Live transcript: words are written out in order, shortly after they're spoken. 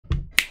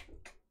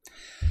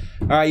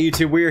All right,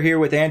 YouTube, we are here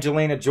with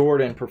Angelina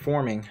Jordan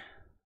performing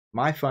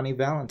My Funny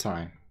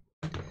Valentine.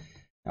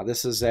 Now,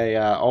 this is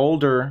a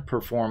older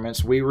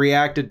performance. We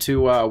reacted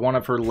to one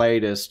of her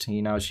latest.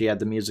 You know, she had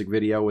the music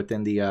video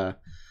within the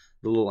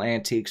little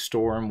antique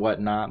store and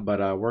whatnot.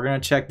 But we're going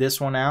to check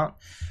this one out.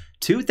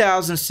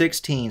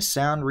 2016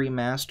 Sound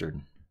Remastered.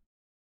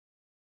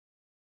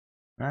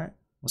 All right,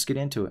 let's get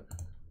into it.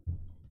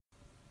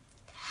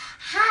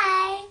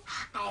 Hi,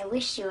 I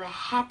wish you a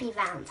happy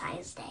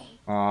Valentine's Day.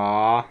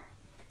 Aww.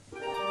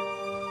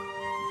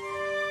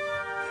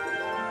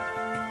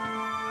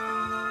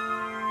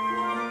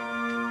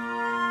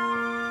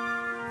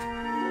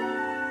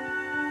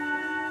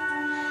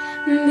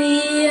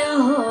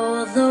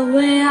 Behold the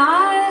way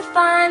I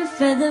find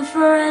feather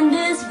friend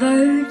is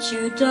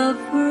virtue doth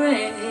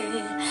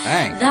reign.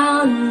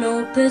 Thou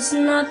knowest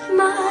not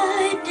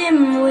my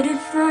dim-witted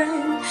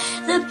friend,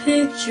 the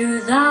picture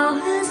thou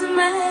hast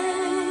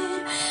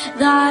made.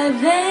 Thy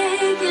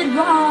vague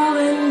brow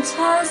and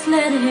tossed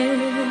let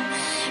hair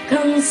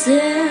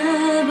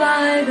conceal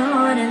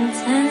bygone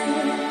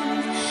intent.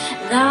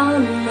 Thou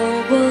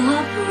noble,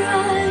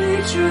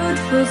 upright,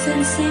 truthful,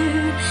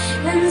 sincere,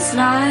 and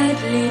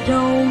slightly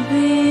don't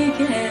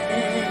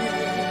begin.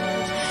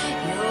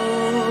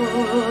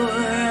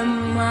 You're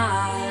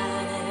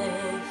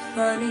my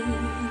funny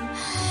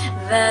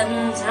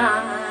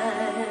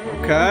Valentine.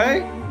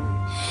 Okay.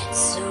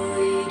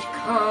 Sweet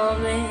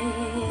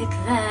comic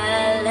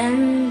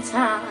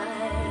Valentine.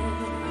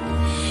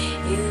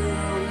 You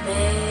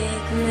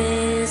make me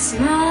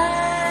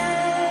smile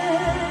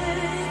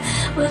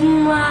with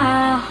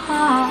my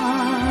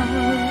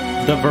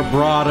heart. The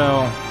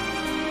vibrato.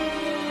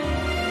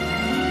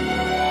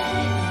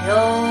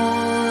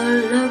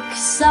 Your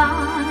looks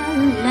are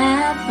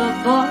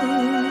laughable,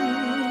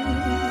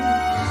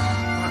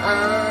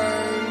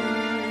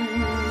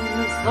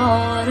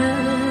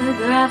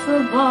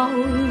 unphotographable,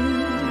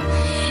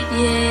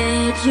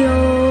 yet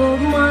you're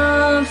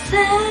my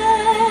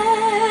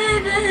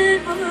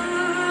favorite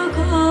work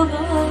of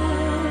art.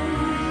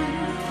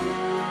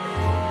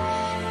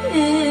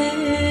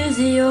 Is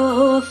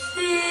your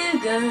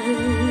figure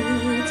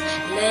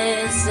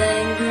less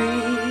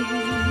angry?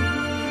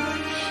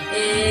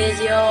 Is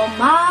your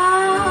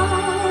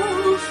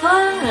mouth a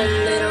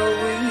little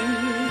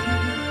weak?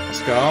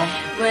 Let's go.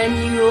 When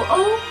you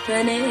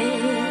open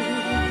it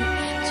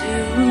to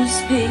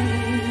speak,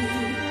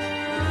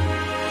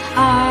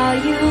 are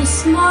you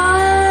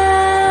smile?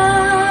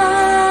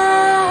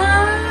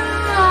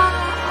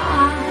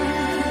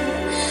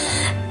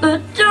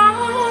 But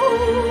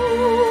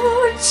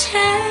don't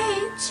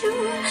change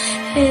your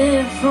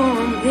hair for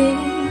me.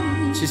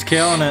 She's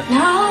killing it.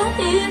 Not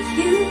if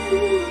you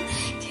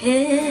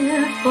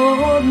care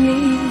for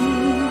me.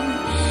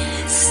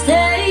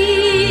 Stay,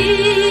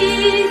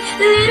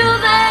 little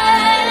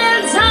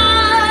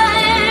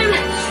Valentine.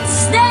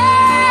 Stay.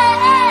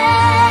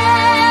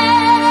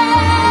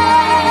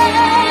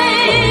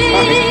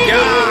 Oh my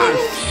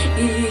gosh.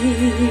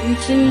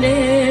 Each and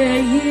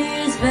every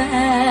year's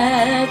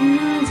Valentine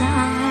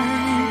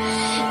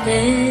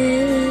Day.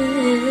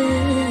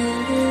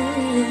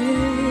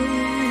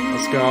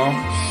 Let's go.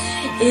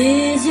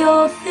 Is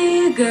your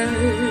figure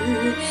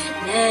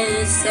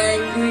less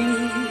angry?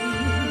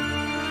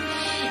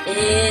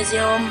 Is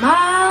your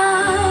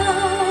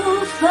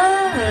mouth a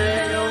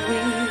little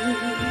weak?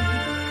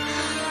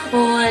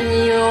 When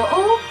you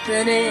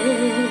open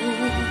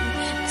it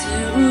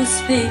to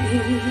speak,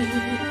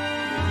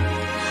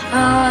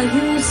 are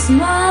you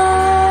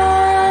smile?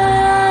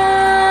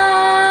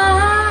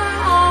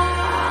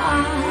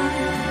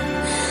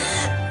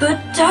 But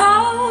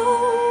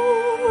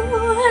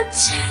don't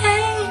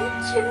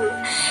change your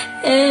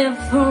hair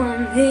for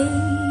me.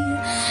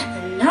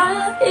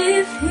 Not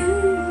if you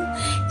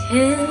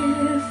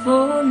care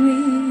for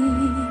me.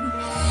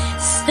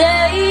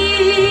 Stay,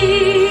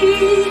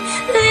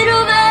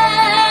 little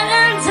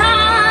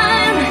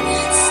Valentine.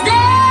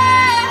 Stay.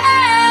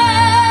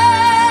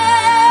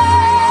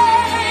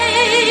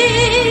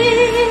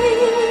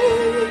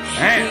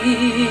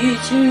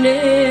 Each and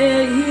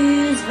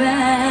every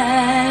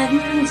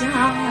Valentine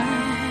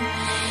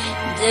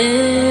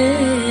Day.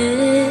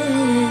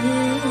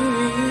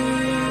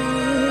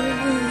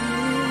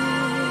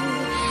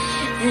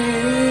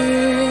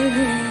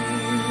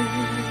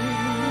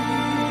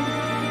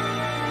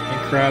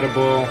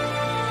 Incredible.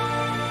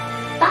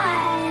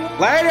 Bye.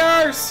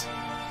 Laters!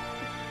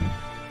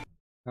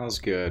 That was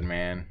good,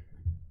 man.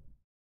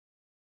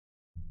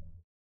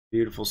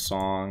 Beautiful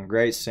song.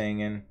 Great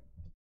singing.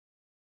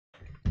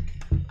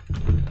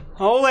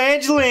 Oh,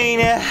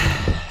 Angelina.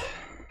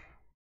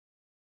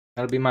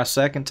 That'll be my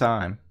second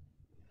time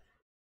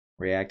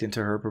reacting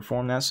to her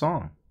perform that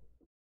song.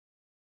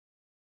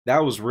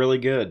 That was really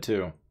good,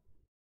 too.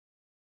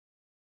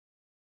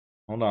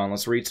 Hold on,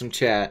 let's read some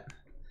chat.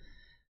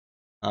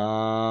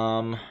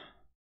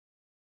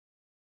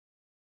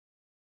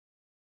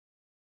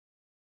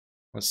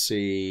 Let's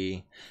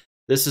see.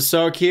 This is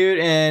so cute.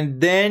 And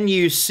then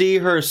you see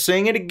her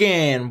sing it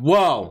again.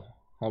 Whoa.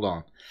 Hold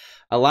on.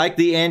 I like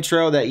the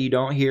intro that you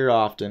don't hear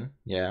often.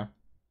 Yeah.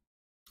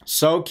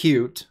 So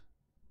cute.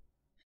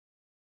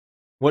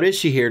 What is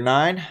she here?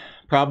 9?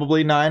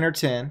 Probably 9 or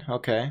 10.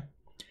 Okay.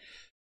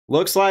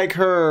 Looks like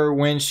her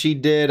when she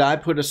did I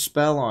Put a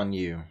Spell on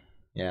You.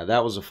 Yeah,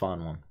 that was a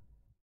fun one.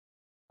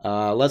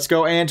 Let's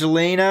go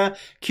Angelina.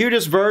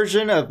 Cutest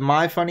version of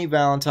My Funny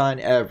Valentine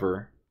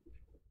ever.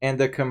 And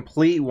the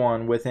complete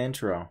one with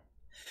intro.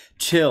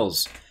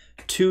 Chills.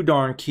 Too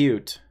darn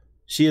cute.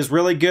 She is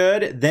really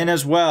good. Then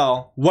as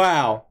well.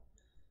 Wow.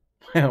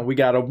 We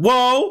got a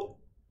whoa.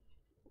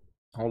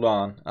 Hold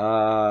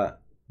on.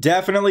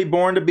 Definitely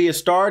Born to Be a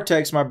Star.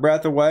 Takes my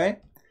breath away.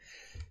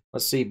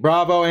 Let's see.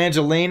 Bravo,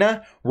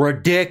 Angelina.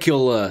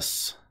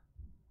 Ridiculous.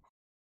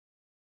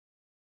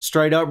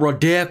 Straight up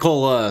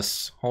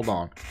ridiculous. Hold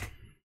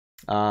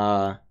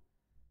on.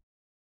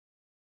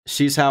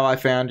 She's How I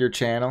Found Your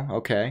Channel.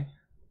 Okay.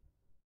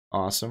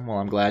 Awesome. Well,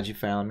 I'm glad you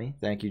found me.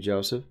 Thank you,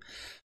 Joseph.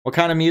 What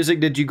kind of music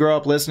did you grow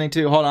up listening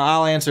to? Hold on.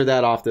 I'll answer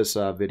that off this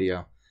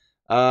video.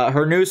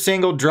 Her new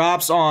single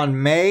drops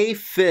on May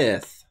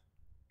 5th.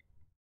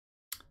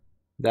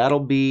 That'll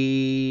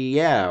be,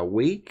 yeah, a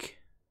week.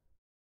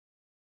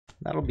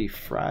 That'll be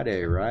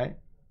Friday, right?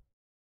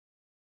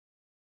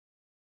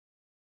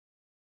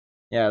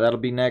 Yeah, that'll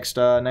be next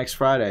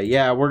Friday.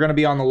 Yeah, we're gonna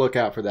be on the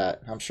lookout for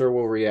that. I'm sure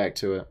we'll react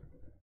to it.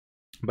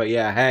 But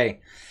yeah,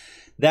 hey,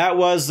 that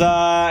was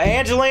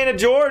Angelina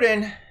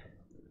Jordan,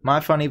 My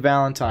Funny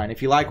Valentine.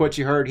 If you like what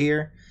you heard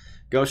here,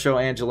 go show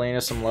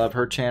Angelina some love.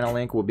 Her channel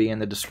link will be in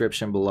the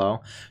description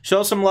below.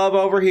 Show some love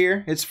over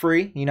here. It's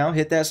free. You know,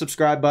 hit that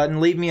subscribe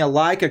button. Leave me a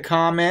like, a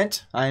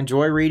comment. I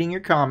enjoy reading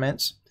your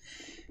comments.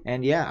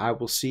 And yeah, I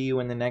will see you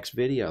in the next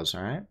videos,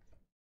 all right?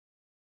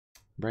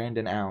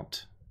 Brandon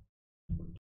out.